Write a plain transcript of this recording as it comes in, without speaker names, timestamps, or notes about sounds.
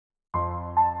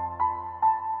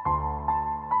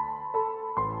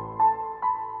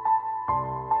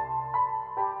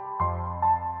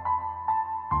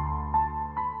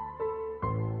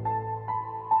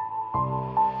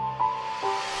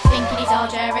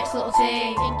Eric's little T.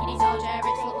 Thinking he's RJ,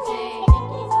 Eric's little T.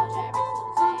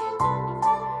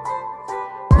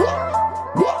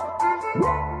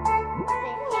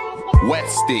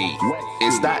 Westy,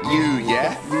 is that you,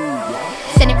 yeah?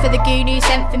 Sending for the goon who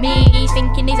sent for me. He's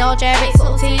thinking he's RJ, Eric's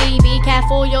little T. Be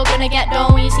careful, you're gonna get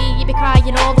done when you see you be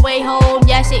crying all the way home.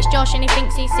 Yes, it's Josh and he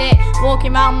thinks he's sick,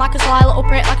 walking around like a sly little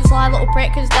prick,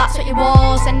 cause that's what you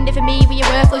was. Sending for me with your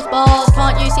worthless balls.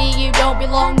 Can't you see you don't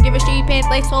belong? You're a stupid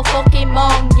little fucking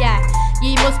mong, yeah.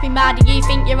 You must be mad, you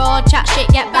think you're odd, chat shit,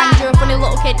 get banged. You're a funny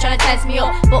little kid trying to test me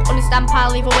up, but understand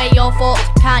pal, either way you're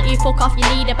fucked. Can't you fuck off, you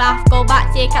need a bath. Go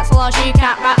back to your castle or you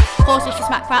can't rap. Course if you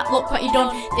smack crap, look what you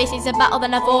done. This is a battle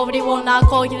that I've already won. I'll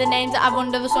call you the names that I've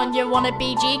under the sun. You wanna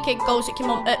be G kid, go sick your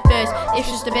mum at first. It's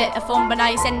just a bit of fun, but now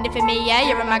you're sending for me, yeah.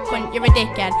 You're a mad cunt, you're a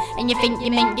dickhead, and you think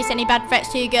you mink. You're sending bad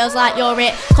threats to girls like you're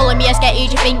it. Calling me a skate, who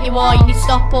do you think you are? You need to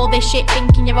stop all this shit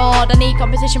thinking you're odd. I need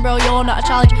competition, bro, you're not a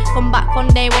challenge. Come back one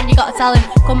day when you got a talent.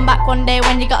 Come back one day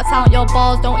when you got a talent. Your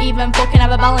balls don't even fucking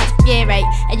have a balance. Yeah, right.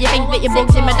 And you think that you're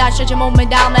bugs in my dad, shut your mum and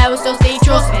down there was still Steve,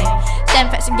 trust me. Send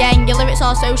threats again, your lyrics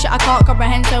are so shit I can't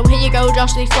comprehend. So here you go,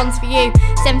 Josh, this one's for you.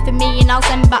 Send for me and I'll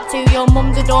send back to your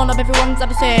mum's a doorknob, everyone's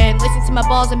had a turn. Listen to my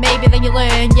bars and maybe then you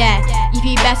learn, yeah. You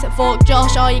be best at fuck,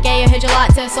 Josh, or you gay, I heard you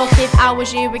like to suck. If I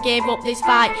was you, would give up this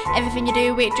fight. Everything you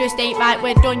do, it just ain't right.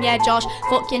 We're done, yeah, Josh.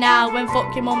 Fuck you now and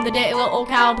fuck your mum, the dirty little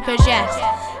cow. Because yes,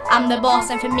 I'm the boss,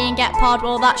 and for me and get pod,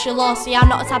 well that's your loss. See, I'm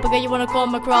not the type of girl you wanna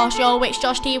come across. Yo, it's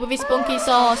Josh T with his spunky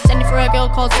sauce. Sending for a girl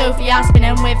called Sophie Aspin,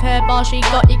 and with her boss she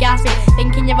got you gasping.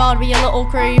 Thinking you're odd with your little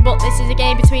crew, but this is a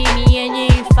game between me and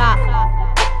you, fat.